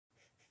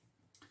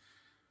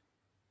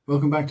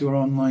Welcome back to our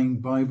online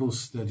Bible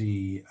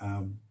study.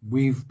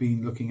 We've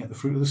been looking at the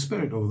fruit of the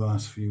Spirit over the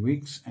last few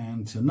weeks,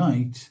 and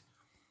tonight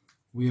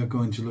we are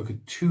going to look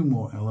at two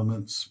more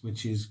elements,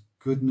 which is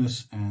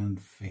goodness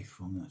and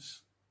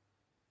faithfulness.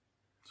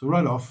 So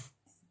right off,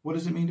 what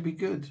does it mean to be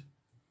good?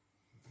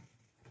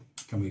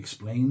 Can we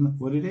explain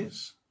what it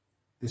is?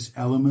 This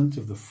element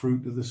of the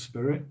fruit of the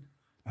Spirit,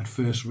 at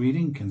first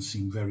reading, can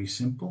seem very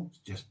simple. It's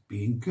just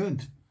being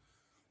good.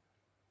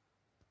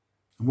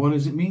 And what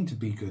does it mean to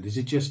be good? Is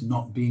it just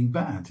not being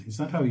bad? Is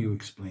that how you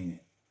explain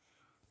it?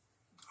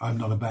 I'm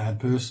not a bad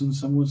person,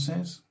 someone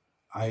says.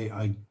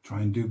 I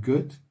try and do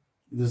good.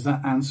 Does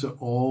that answer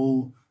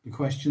all the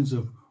questions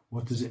of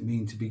what does it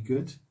mean to be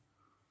good?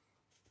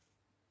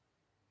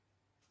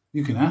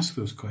 You can ask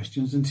those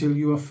questions until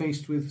you are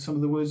faced with some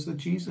of the words that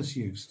Jesus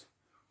used.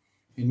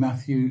 In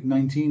Matthew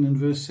 19 and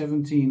verse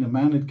 17, a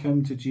man had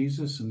come to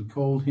Jesus and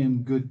called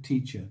him good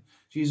teacher.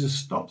 Jesus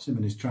stops him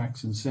in his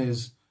tracks and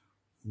says,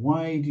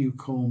 "Why do you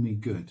call me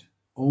good?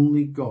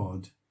 Only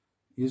God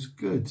is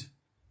good."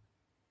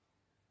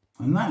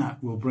 And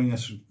that will bring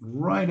us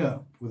right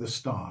up with a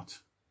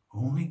start.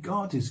 Only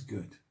God is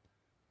good.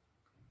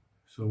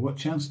 So what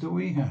chance do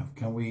we have?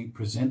 Can we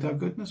present our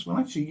goodness? Well,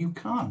 actually, you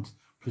can't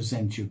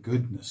present your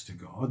goodness to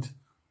God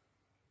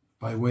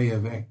by way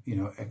of,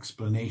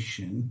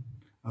 explanation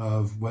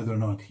of whether or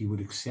not he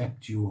would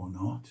accept you or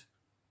not.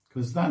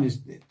 Because that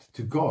is,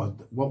 to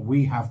God, what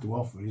we have to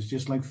offer is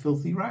just like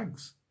filthy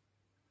rags.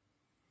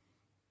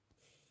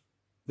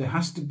 There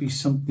has to be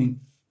something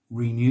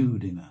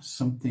renewed in us,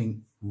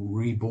 something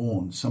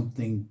reborn,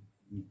 something,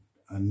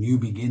 a new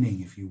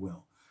beginning, if you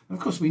will. And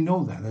of course, we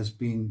know that as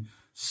being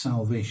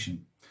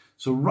salvation.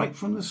 So right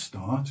from the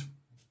start,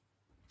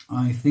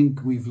 I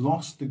think we've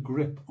lost the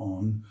grip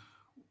on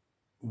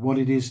what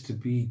it is to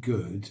be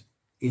good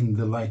in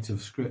the light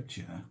of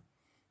Scripture,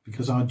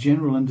 because our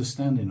general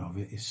understanding of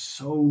it is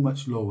so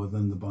much lower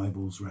than the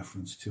Bible's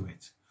reference to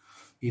it.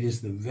 It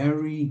is the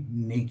very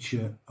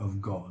nature of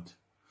God,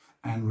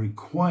 and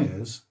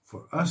requires,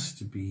 for us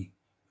to be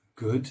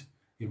good,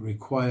 it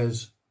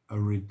requires a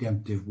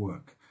redemptive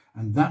work.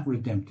 And that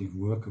redemptive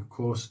work, of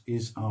course,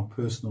 is our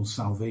personal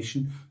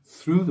salvation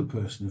through the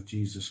person of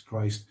Jesus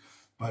Christ,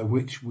 by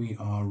which we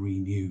are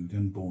renewed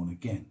and born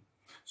again.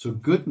 So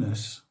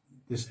goodness,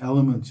 this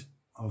element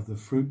of the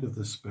fruit of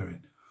the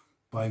Spirit,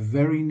 by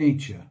very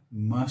nature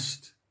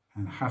must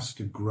and has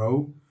to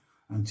grow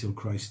until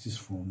Christ is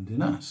formed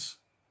in us.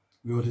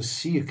 We ought to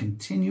see a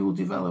continual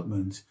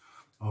development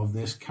of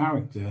this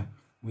character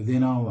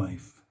within our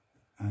life,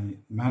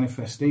 and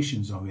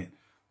manifestations of it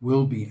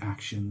will be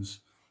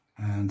actions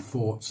and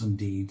thoughts and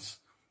deeds,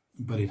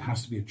 but it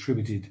has to be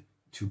attributed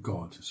to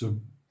God. So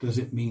does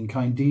it mean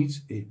kind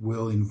deeds? It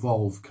will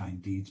involve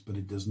kind deeds, but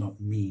it does not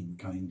mean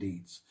kind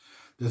deeds.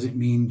 Does it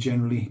mean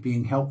generally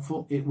being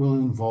helpful? It will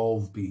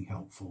involve being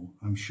helpful,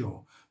 I'm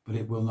sure, but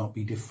it will not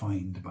be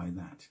defined by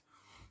that.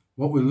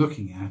 What we're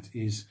looking at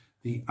is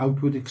the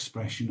outward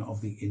expression of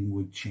the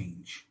inward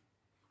change.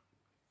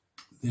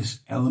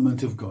 This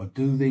element of God.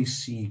 Do they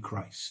see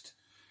Christ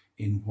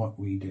in what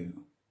we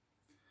do?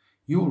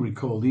 You'll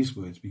recall these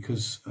words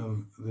because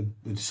the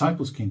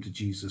disciples came to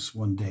Jesus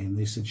one day and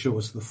they said, "Show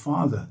us the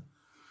Father."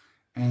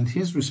 And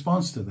his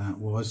response to that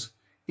was,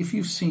 "If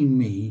you've seen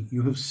me,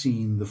 you have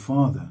seen the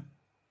Father."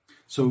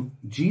 So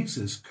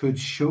Jesus could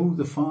show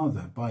the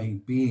Father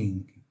by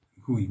being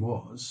who he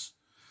was.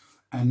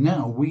 And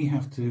now we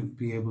have to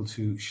be able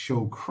to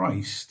show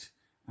Christ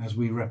as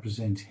we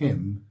represent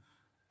him.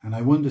 And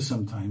I wonder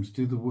sometimes,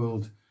 do the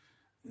world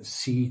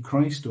see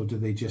Christ or do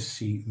they just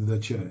see the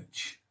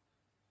church?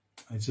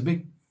 It's a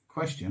big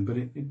question, but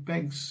it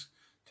begs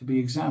to be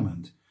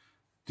examined.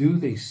 Do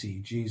they see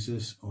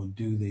Jesus or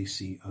do they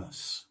see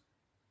us?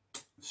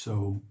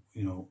 So,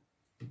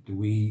 do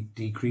we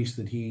decrease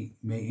that he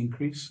may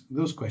increase?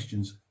 Those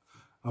questions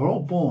are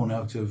all born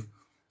out of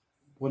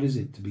what is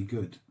it to be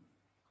good?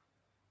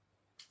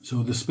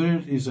 So the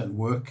Spirit is at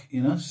work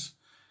in us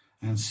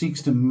and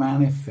seeks to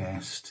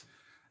manifest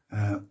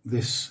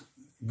this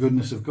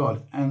goodness of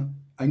God. And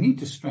I need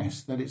to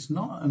stress that it's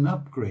not an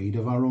upgrade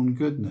of our own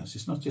goodness.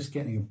 It's not just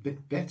getting a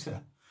bit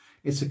better.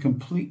 It's a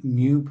complete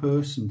new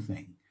person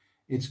thing.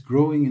 It's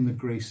growing in the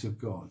grace of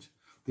God,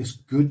 this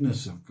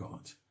goodness of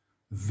God,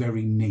 the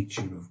very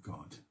nature of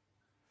God.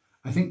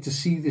 I think to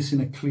see this in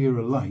a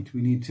clearer light,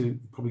 we need to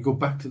probably go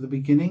back to the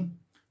beginning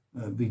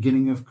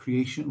of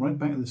creation, right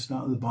back at the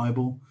start of the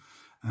Bible.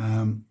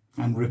 And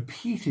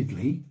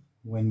repeatedly,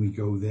 when we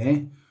go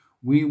there,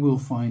 we will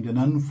find an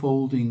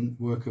unfolding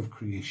work of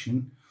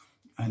creation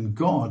and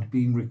God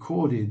being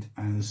recorded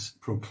as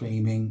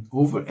proclaiming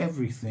over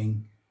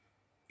everything,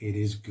 "It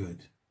is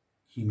good."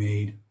 He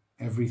made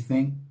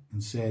everything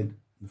and said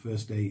the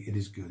first day, "It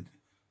is good."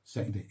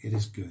 Second day, "It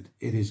is good,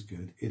 it is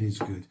good, it is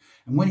good."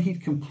 And when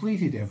he'd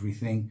completed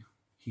everything,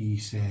 he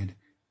said,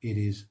 "It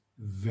is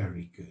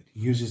very good." He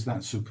uses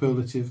that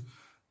superlative,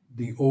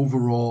 the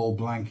overall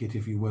blanket,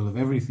 if you will, of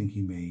everything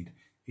he made.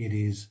 It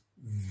is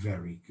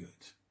very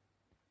good.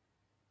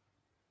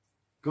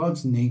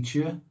 God's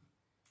nature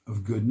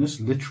of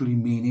goodness, literally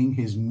meaning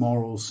his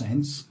moral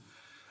sense,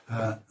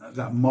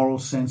 that moral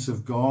sense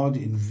of God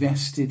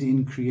invested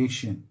in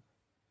creation.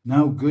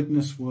 Now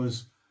goodness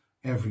was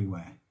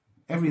everywhere.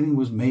 Everything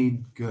was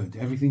made good.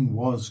 Everything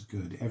was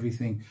good.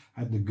 Everything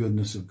had the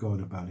goodness of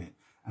God about it.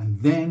 And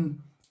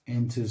then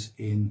enters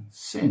in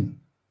sin.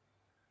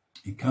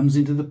 It comes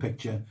into the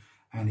picture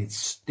and it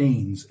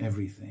stains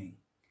everything.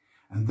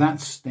 And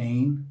that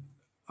stain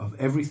of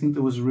everything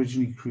that was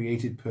originally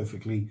created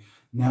perfectly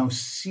now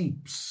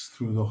seeps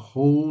through the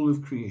whole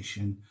of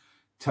creation,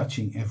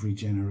 touching every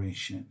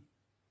generation.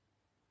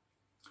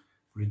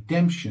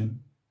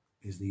 Redemption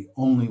is the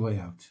only way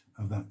out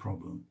of that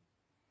problem.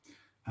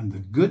 And the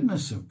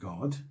goodness of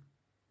God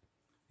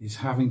is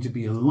having to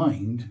be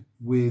aligned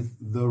with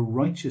the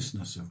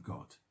righteousness of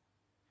God.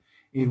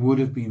 It would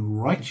have been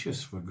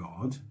righteous for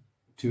God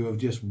to have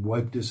just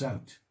wiped us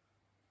out.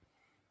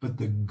 But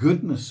the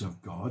goodness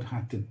of God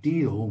had to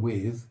deal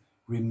with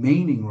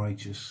remaining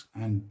righteous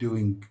and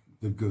doing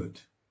the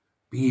good,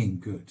 being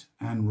good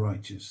and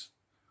righteous.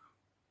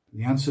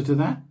 The answer to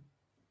that?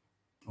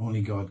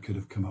 Only God could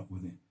have come up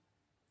with it.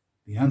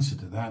 The answer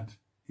to that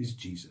is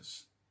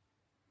Jesus.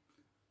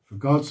 For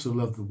God so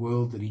loved the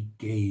world that he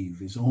gave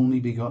his only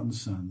begotten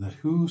Son, that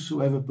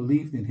whosoever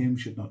believed in him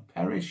should not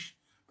perish,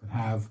 but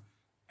have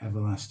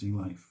everlasting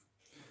life.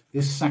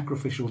 This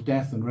sacrificial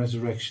death and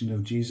resurrection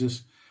of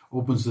Jesus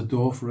opens the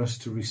door for us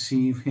to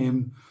receive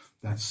him.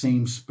 That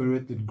same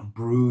Spirit that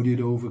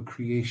brooded over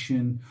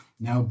creation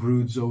now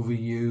broods over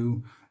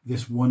you.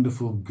 This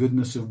wonderful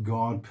goodness of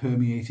God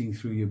permeating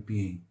through your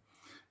being.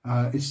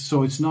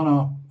 It's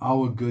not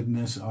our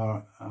goodness,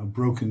 our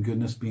broken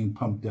goodness being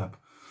pumped up,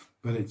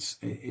 but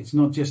it's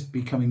not just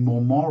becoming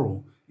more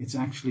moral. It's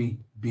actually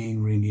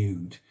being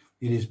renewed.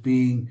 It is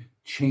being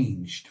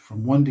changed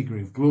from one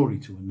degree of glory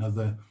to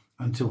another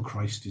until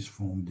Christ is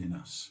formed in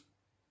us.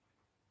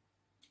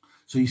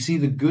 So you see,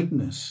 the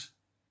goodness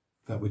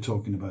that we're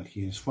talking about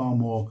here is far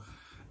more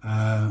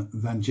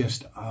than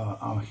just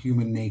our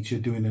human nature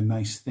doing a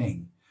nice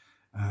thing,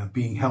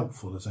 being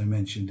helpful, as I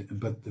mentioned,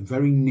 but the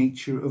very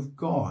nature of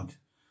God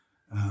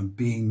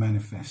being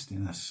manifest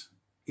in us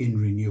in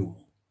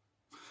renewal.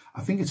 I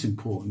think it's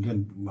important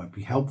and might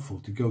be helpful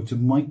to go to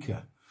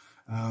Micah.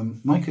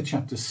 Micah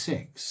chapter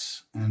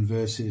 6 and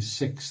verses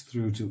 6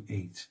 through to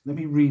 8. Let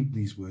me read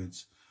these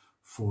words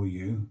for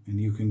you, and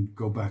you can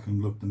go back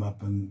and look them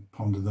up and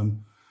ponder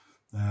them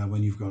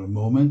when you've got a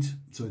moment.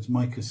 So it's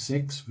Micah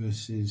 6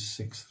 verses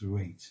 6 through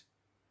 8.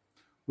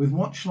 With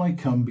what shall I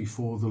come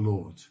before the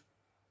Lord,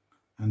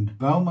 and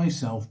bow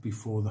myself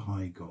before the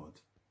high God?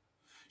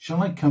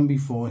 Shall I come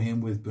before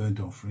him with burnt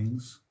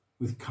offerings,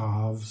 with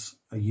calves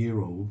a year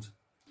old?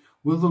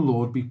 Will the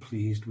Lord be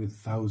pleased with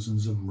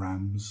thousands of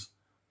rams,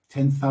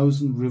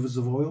 10,000 rivers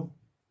of oil?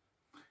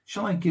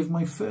 Shall I give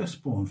my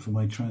firstborn for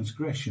my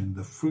transgression,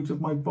 the fruit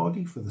of my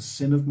body for the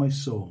sin of my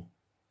soul?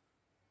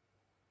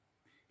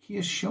 He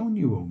has shown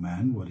you, O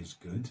man, what is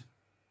good.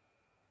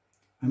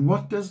 And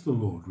what does the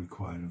Lord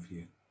require of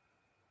you?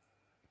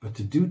 But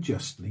to do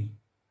justly,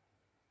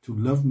 to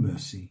love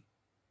mercy,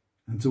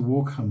 and to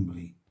walk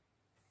humbly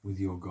with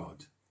your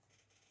God.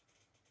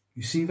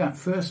 You see, that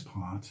first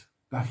part,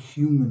 that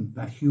human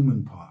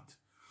part.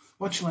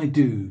 What shall I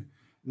do?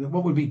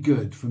 What would be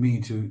good for me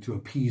to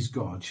appease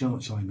God? Shall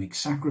I make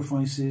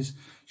sacrifices?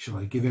 Shall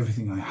I give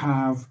everything I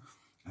have?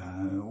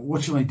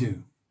 What shall I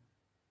do?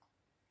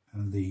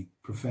 And the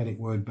prophetic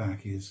word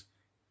back is,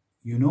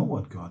 you know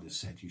what God has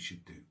said you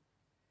should do.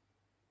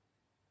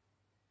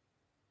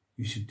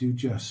 You should do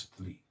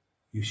justly.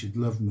 You should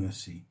love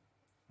mercy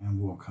and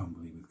walk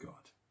humbly with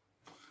God.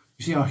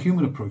 You see, our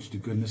human approach to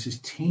goodness is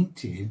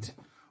tainted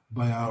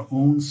by our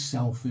own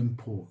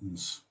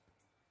self-importance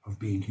of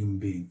being human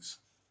beings.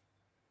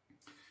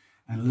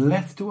 And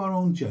left to our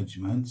own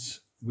judgments,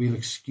 we'll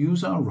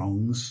excuse our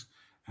wrongs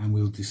and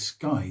we'll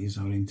disguise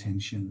our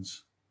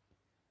intentions.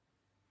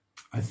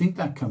 I think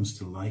that comes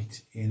to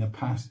light in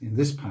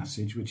this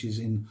passage, which is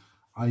in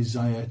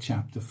Isaiah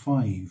chapter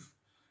 5.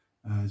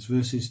 It's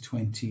verses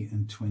 20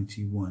 and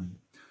 21.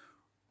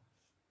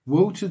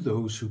 Woe to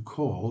those who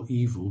call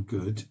evil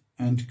good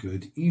and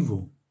good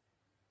evil,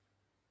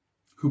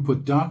 who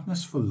put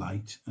darkness for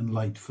light and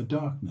light for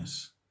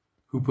darkness,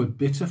 who put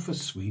bitter for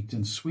sweet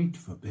and sweet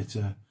for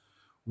bitter.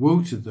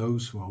 Woe to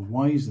those who are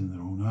wise in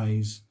their own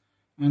eyes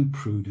and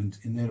prudent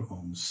in their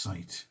own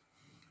sight.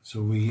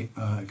 So we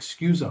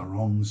excuse our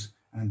wrongs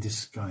and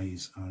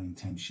disguise our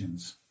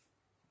intentions.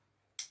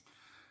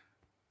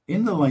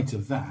 In the light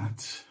of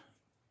that,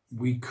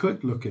 we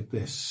could look at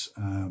this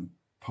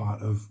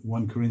part of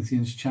 1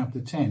 Corinthians chapter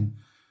 10,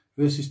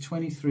 verses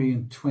 23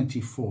 and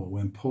 24,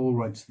 when Paul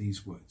writes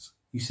these words.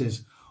 He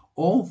says,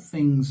 all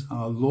things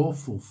are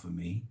lawful for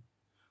me,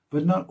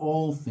 but not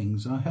all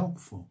things are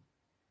helpful.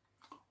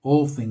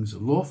 All things are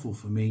lawful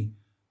for me,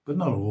 but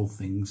not all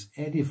things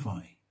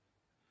edify.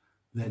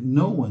 Let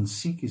no one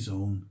seek his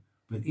own,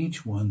 but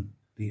each one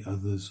the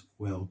other's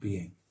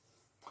well-being.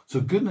 So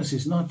goodness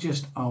is not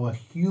just our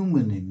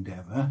human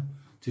endeavour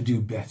to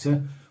do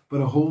better,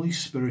 but a Holy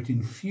Spirit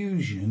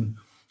infusion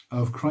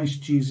of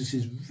Christ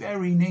Jesus'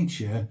 very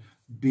nature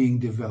being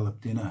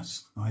developed in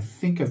us. I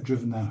think I've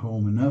driven that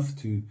home enough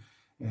to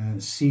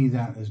see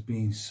that as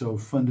being so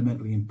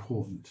fundamentally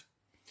important.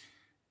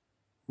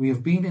 We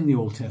have been in the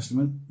Old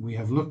Testament, we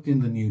have looked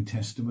in the New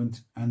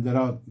Testament, and there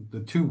are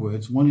the two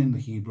words, one in the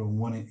Hebrew and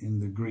one in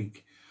the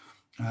Greek.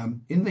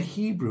 In the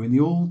Hebrew, in the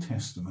Old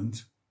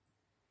Testament,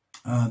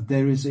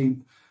 there is a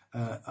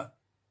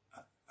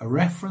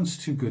reference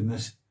to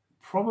goodness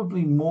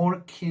probably more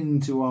akin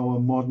to our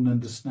modern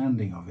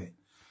understanding of it,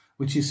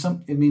 which is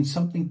it means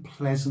something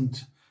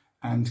pleasant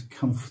and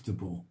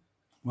comfortable.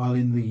 While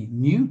in the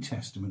New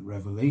Testament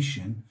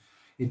Revelation,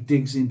 it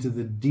digs into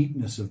the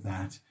deepness of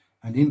that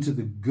and into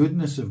the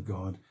goodness of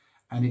God,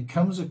 and it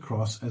comes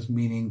across as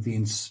meaning the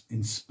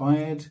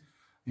inspired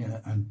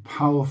and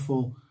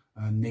powerful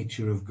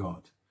nature of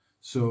God.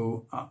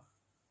 So,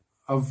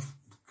 of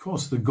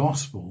course, the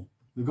gospel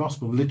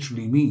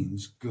literally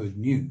means good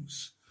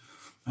news.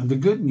 And the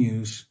good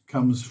news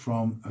comes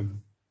from a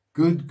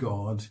good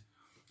God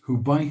who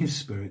by his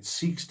Spirit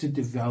seeks to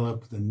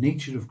develop the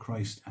nature of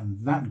Christ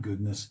and that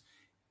goodness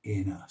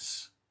in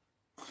us.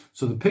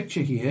 So the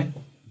picture here,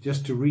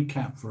 just to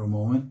recap for a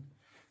moment,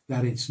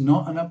 that it's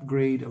not an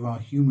upgrade of our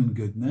human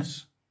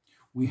goodness.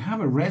 We have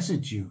a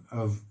residue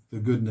of the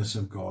goodness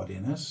of God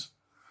in us.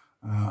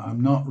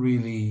 I'm not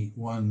really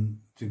one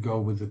to go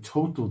with the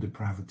total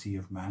depravity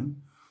of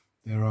man.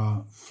 There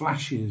are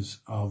flashes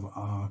of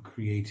our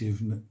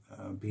creative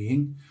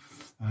being,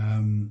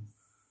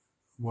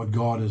 what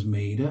God has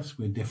made us.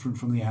 We're different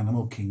from the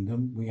animal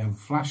kingdom. We have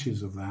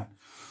flashes of that.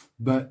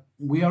 But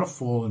we are a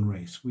fallen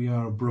race. We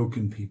are a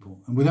broken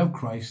people. And without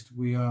Christ,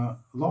 we are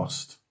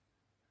lost.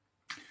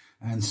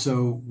 And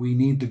so we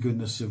need the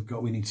goodness of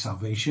God. We need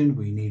salvation.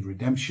 We need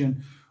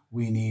redemption.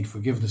 We need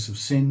forgiveness of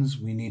sins.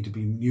 We need to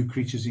be new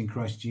creatures in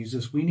Christ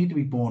Jesus. We need to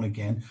be born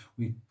again.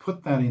 We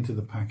put that into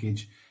the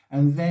package.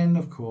 And then,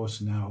 of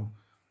course, now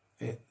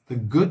the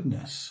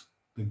goodness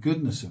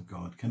of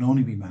God can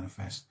only be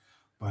manifest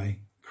by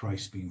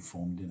Christ being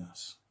formed in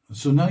us.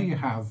 So now you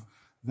have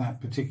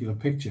that particular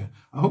picture.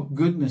 I hope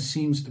goodness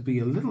seems to be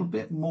a little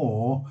bit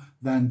more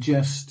than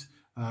just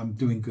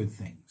doing good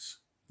things.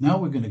 Now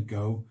we're going to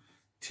go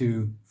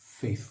to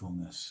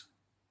faithfulness.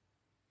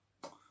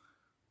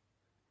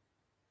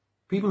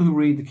 People who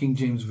read the King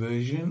James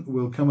Version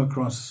will come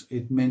across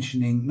it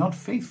mentioning not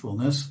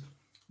faithfulness,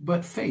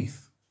 but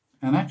faith.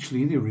 And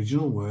actually the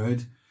original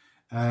word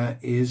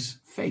is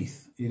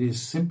faith. It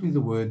is simply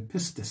the word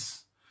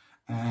pistis,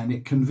 and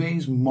it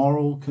conveys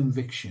moral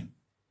conviction.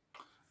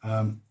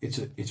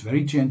 It's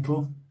very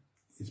gentle,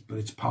 but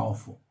it's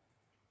powerful.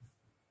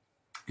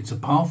 It's a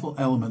powerful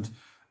element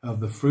of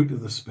the fruit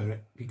of the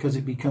Spirit because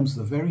it becomes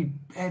the very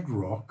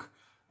bedrock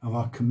of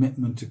our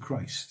commitment to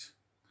Christ.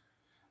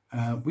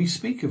 We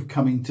speak of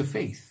coming to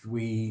faith.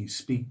 We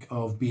speak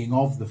of being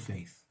of the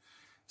faith.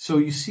 So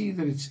you see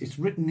that it's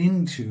written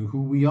into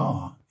who we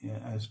are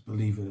as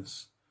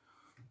believers.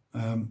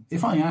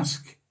 If I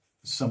ask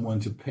someone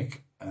to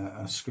pick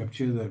a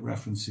scripture that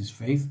references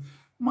faith,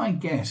 my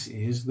guess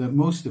is that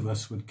most of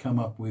us would come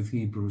up with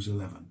Hebrews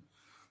 11.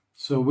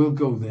 So we'll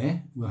go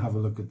there. We'll have a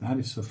look at that.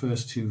 It's the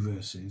first two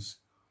verses.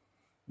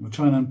 We'll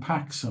try and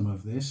unpack some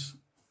of this.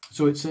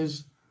 So it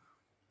says,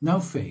 "Now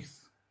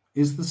faith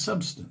is the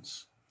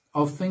substance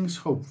of things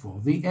hoped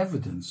for, the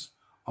evidence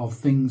of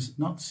things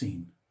not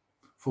seen.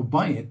 For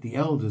by it the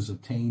elders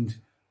obtained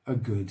a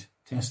good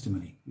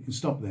testimony." You can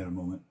stop there a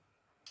moment.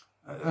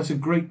 That's a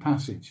great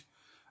passage.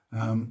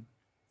 And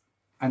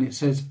it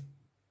says,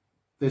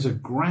 there's a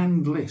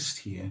grand list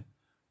here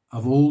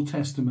of Old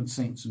Testament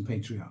saints and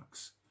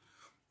patriarchs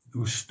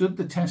who stood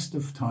the test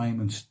of time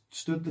and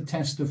stood the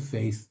test of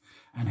faith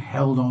and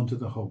held on to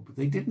the hope.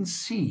 They didn't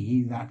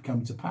see that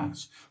come to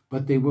pass,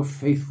 but they were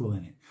faithful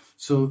in it.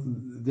 So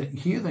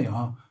here they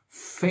are,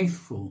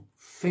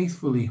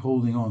 faithfully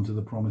holding on to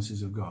the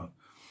promises of God.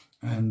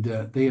 And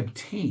they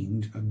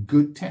obtained a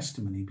good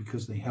testimony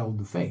because they held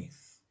the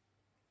faith.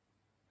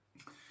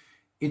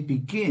 It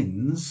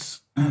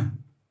begins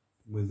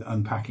with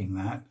unpacking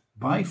that.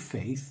 By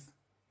faith,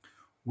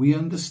 we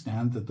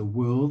understand that the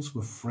worlds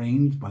were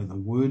framed by the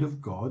word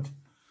of God,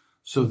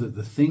 so that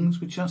the things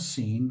which are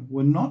seen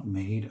were not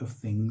made of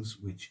things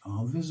which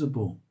are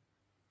visible.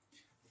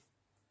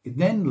 It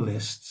then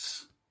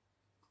lists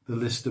the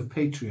list of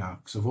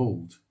patriarchs of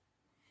old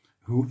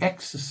who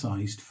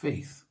exercised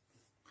faith.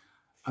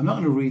 I'm not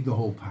going to read the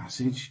whole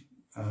passage.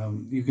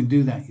 You can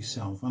do that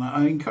yourself, and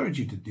I encourage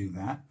you to do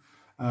that.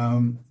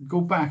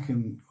 Go back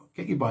and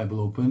get your Bible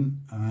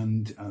open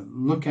and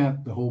look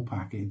at the whole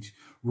package.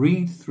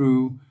 Read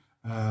through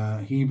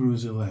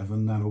Hebrews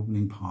 11, that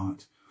opening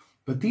part.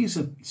 But these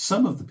are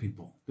some of the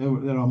people.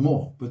 There are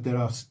more, but there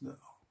are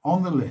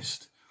on the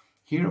list.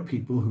 Here are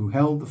people who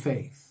held the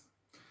faith.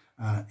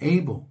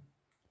 Abel,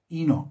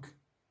 Enoch,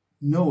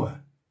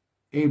 Noah,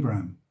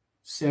 Abraham,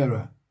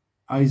 Sarah,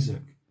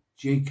 Isaac,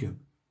 Jacob,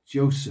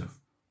 Joseph,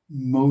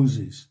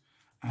 Moses,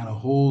 and a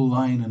whole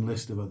line and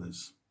list of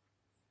others.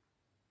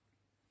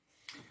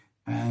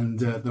 And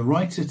the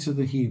writer to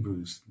the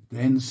Hebrews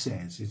then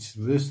says, it's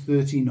verse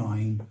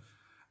 39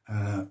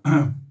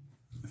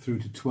 through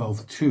to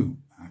 12:2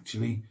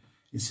 actually.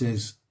 It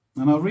says,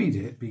 and I'll read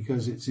it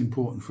because it's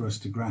important for us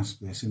to grasp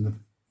this in the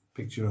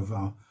picture of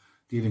our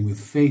dealing with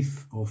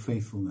faith or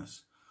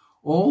faithfulness.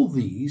 All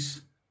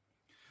these,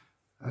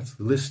 that's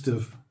the list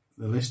of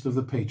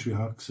the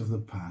patriarchs of the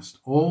past,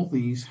 all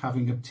these,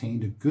 having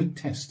obtained a good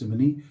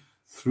testimony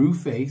through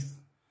faith,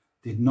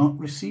 did not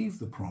receive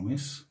the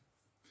promise,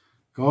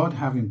 God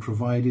having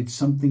provided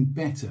something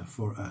better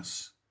for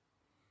us,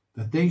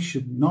 that they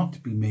should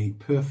not be made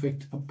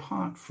perfect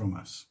apart from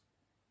us.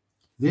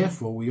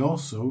 Therefore we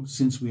also,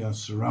 since we are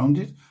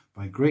surrounded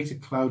by a greater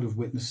cloud of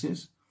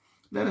witnesses,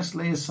 let us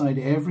lay aside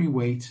every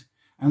weight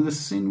and the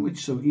sin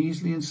which so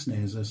easily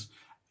ensnares us,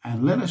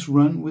 and let us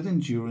run with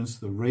endurance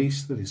the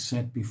race that is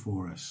set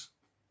before us,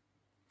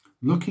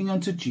 looking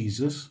unto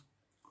Jesus,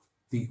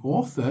 the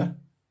author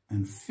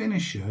and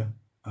finisher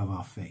of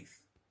our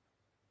faith,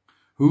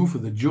 who for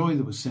the joy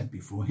that was set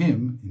before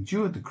him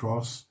endured the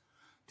cross,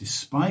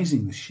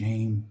 despising the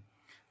shame,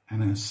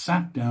 and has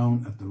sat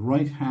down at the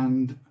right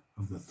hand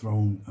of the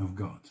throne of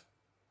God.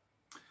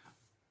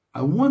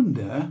 I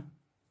wonder,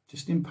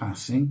 just in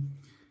passing,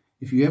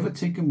 if you ever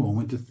take a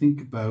moment to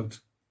think about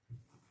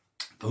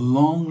the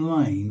long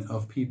line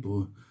of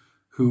people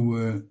who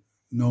were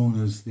known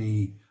as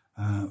the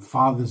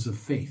fathers of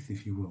faith,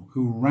 if you will,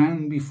 who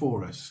ran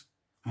before us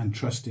and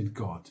trusted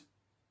God.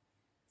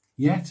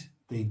 Yet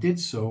they did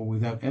so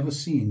without ever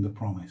seeing the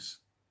promise.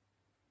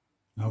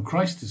 Now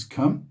Christ has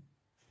come,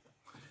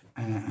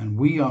 and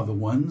we are the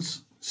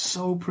ones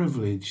so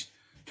privileged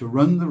to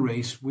run the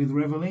race with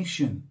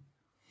revelation.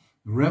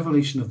 The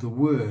revelation of the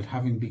Word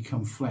having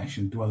become flesh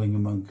and dwelling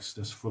amongst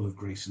us, full of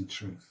grace and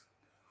truth.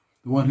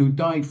 The one who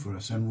died for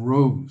us and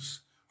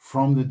rose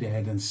from the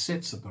dead and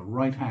sits at the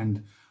right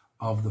hand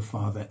of the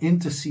Father,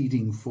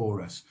 interceding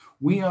for us.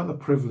 We are the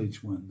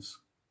privileged ones.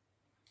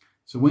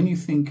 So when you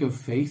think of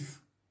faith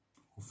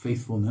or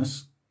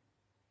faithfulness,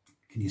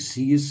 can you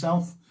see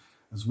yourself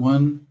as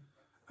one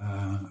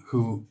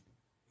who,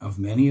 of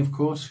many of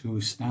course, who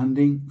is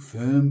standing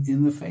firm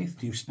in the faith?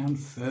 Do you stand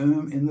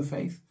firm in the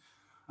faith?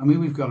 I mean,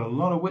 we've got a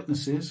lot of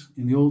witnesses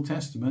in the Old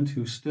Testament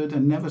who stood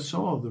and never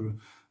saw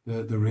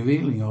the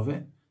revealing of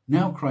it.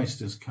 Now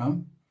Christ has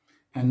come,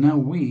 and now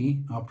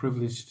we are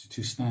privileged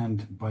to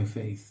stand by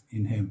faith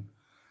in him.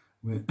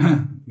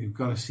 We've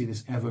got to see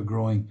this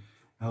ever-growing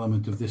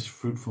element of this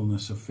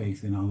fruitfulness of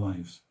faith in our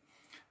lives.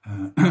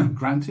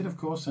 Granted, of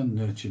course, and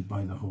nurtured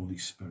by the Holy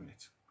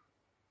Spirit.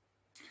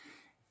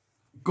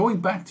 Going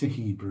back to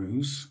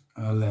Hebrews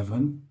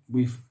 11,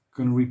 we're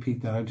going to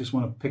repeat that. I just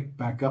want to pick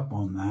back up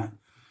on that.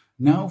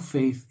 Now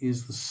faith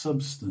is the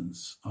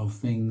substance of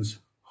things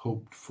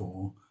hoped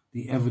for,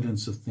 the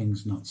evidence of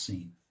things not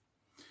seen.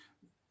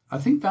 I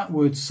think that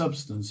word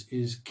substance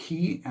is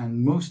key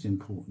and most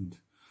important.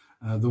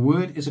 The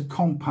word is a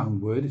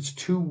compound word. It's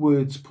two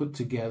words put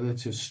together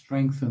to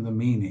strengthen the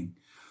meaning.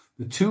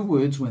 The two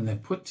words, when they're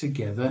put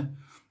together,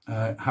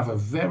 have a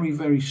very,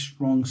 very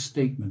strong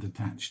statement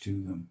attached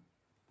to them.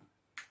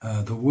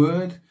 The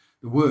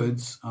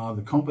words are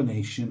the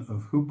combination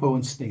of hupo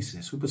and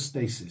stasis,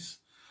 hypostasis.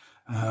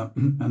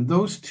 And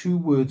those two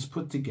words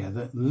put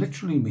together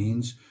literally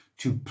means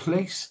to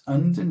place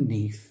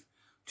underneath,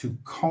 to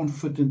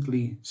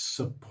confidently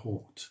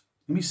support.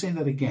 Let me say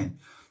that again.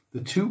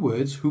 The two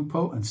words,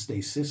 hupo and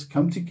stasis,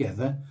 come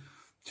together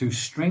to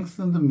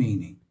strengthen the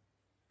meaning.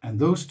 And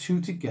those two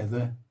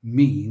together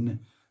mean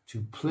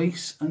to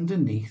place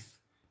underneath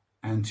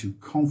and to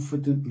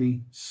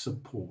confidently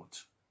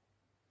support.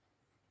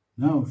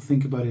 Now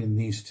think about it in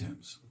these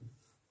terms.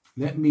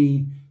 Let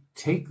me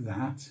take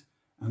that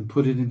and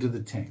put it into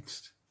the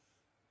text.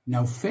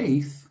 Now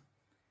faith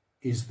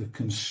is the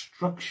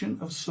construction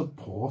of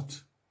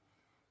support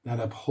that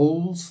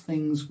upholds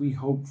things we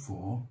hope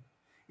for.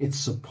 It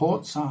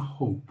supports our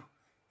hope.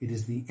 It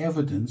is the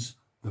evidence,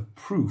 the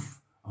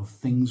proof of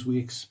things we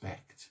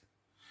expect.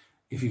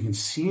 If you can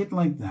see it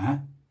like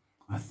that,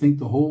 I think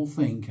the whole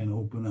thing can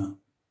open up.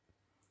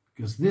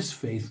 Because this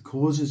faith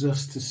causes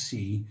us to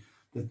see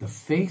that the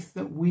faith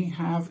that we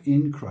have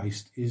in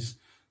Christ is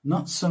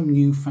not some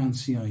new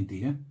fancy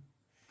idea,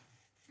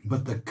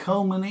 but the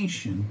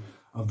culmination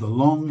of the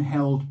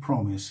long-held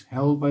promise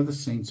held by the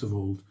saints of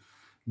old,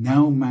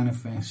 now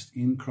manifest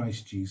in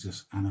Christ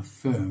Jesus and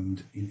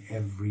affirmed in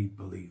every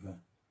believer.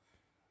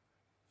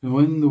 So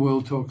when the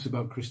world talks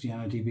about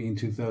Christianity being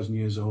 2,000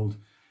 years old,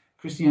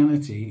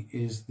 Christianity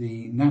is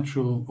the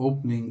natural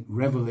opening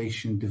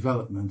revelation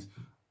development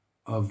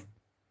of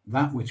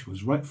that which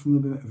was right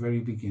from the very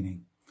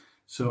beginning.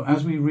 So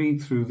as we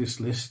read through this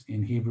list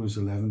in Hebrews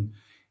 11,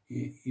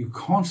 you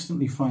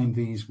constantly find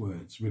these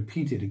words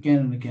repeated again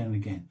and again and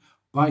again.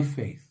 By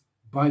faith,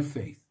 by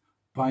faith,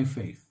 by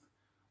faith,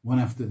 one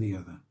after the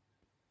other.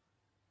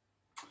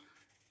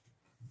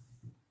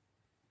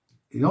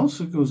 It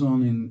also goes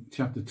on in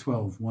chapter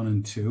 12, 1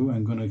 and 2.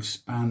 I'm going to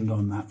expand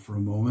on that for a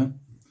moment.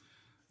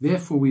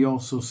 Therefore we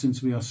also,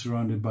 since we are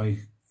surrounded by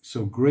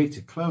so great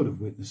a cloud of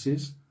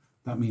witnesses,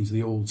 that means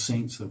the old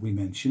saints that we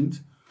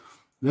mentioned,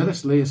 let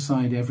us lay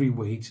aside every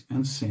weight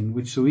and sin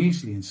which so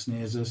easily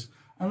ensnares us,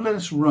 and let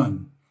us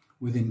run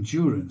with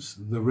endurance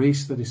the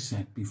race that is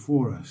set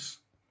before us,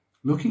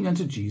 looking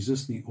unto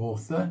Jesus, the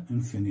author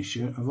and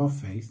finisher of our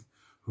faith,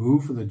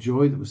 who, for the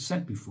joy that was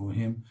set before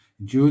him,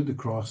 endured the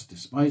cross,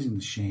 despising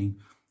the shame,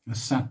 and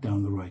sat down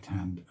at the right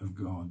hand of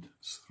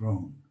God's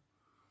throne.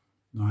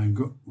 Now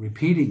I'm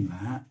repeating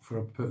that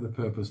for the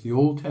purpose. The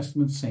Old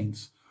Testament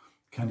saints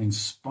can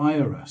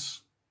inspire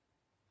us,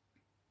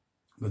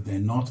 but they're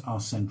not our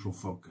central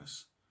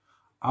focus.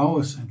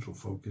 Our central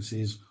focus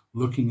is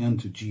looking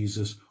unto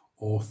Jesus,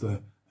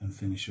 author and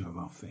finisher of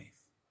our faith.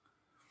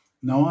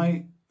 Now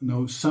I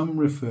know some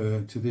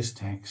refer to this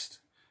text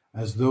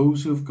as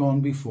those who have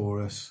gone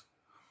before us,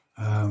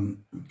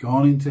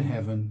 gone into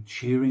heaven,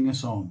 cheering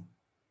us on.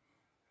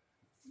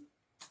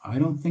 I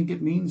don't think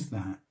it means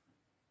that.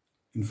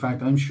 In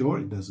fact, I'm sure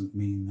it doesn't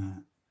mean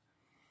that.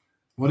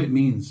 What it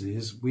means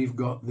is we've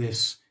got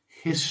this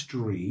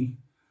history,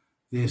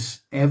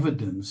 this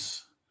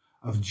evidence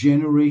of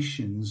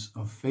generations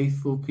of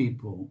faithful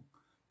people,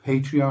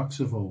 patriarchs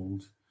of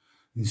old,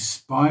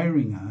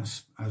 inspiring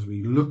us as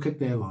we look at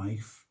their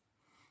life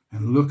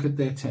and look at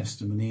their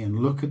testimony and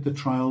look at the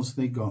trials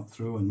they got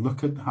through and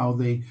look at how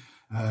they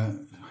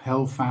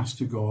held fast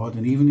to God.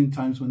 And even in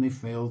times when they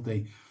failed,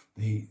 they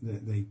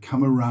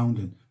come around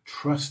and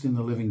trust in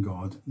the living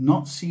God,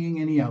 not seeing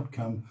any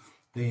outcome.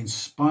 They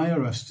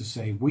inspire us to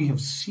say, we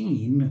have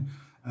seen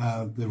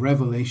the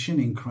revelation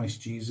in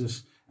Christ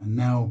Jesus, and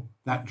now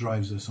that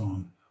drives us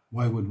on.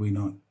 Why would we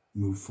not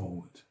move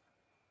forward?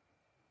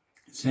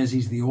 It says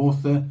he's the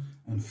author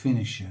and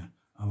finisher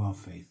of our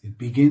faith. It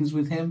begins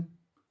with him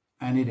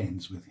and it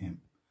ends with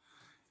him.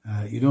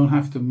 You don't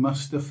have to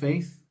muster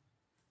faith.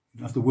 You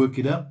don't have to work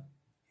it up.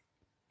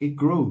 It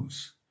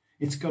grows.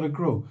 It's got to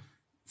grow.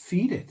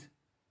 Feed it.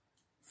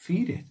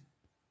 Feed it.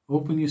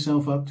 Open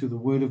yourself up to the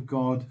Word of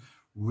God.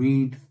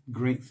 Read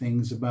great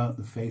things about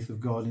the faith of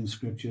God in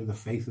Scripture, the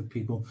faith of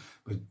people,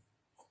 but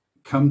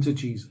come to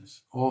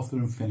Jesus, author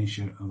and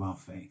finisher of our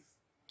faith.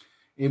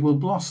 It will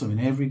blossom in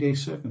everyday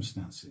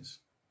circumstances.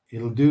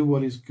 It'll do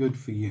what is good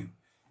for you,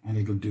 and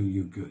it'll do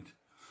you good.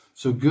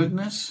 So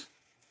goodness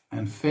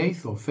and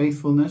faith or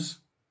faithfulness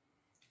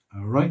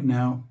are right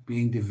now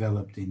being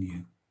developed in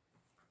you.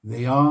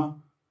 They are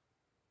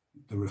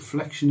the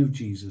reflection of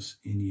Jesus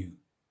in you.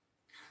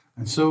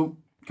 And so,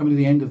 coming to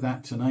the end of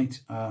that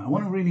tonight, I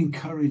want to really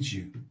encourage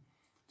you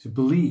to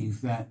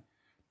believe that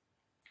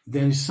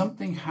there is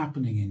something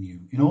happening in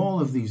you, in all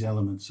of these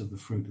elements of the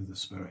fruit of the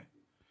Spirit,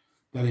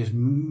 that is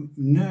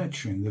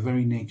nurturing the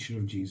very nature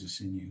of Jesus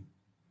in you.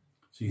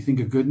 So you think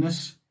of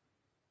goodness,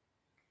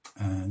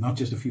 not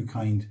just a few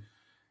kind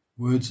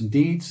words and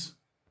deeds,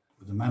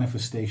 but the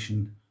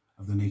manifestation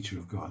of the nature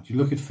of God. You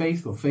look at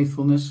faith or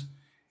faithfulness,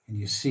 and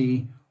you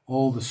see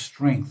all the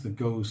strength that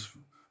goes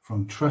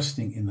from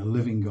trusting in the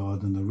living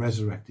God and the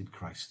resurrected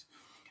Christ.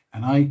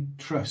 And I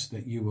trust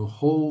that you will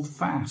hold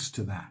fast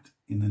to that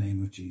in the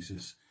name of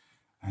Jesus.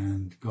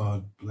 And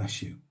God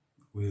bless you.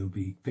 We'll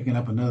be picking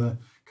up another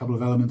couple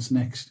of elements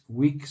next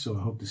week, so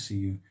I hope to see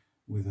you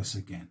with us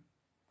again.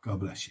 God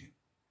bless you.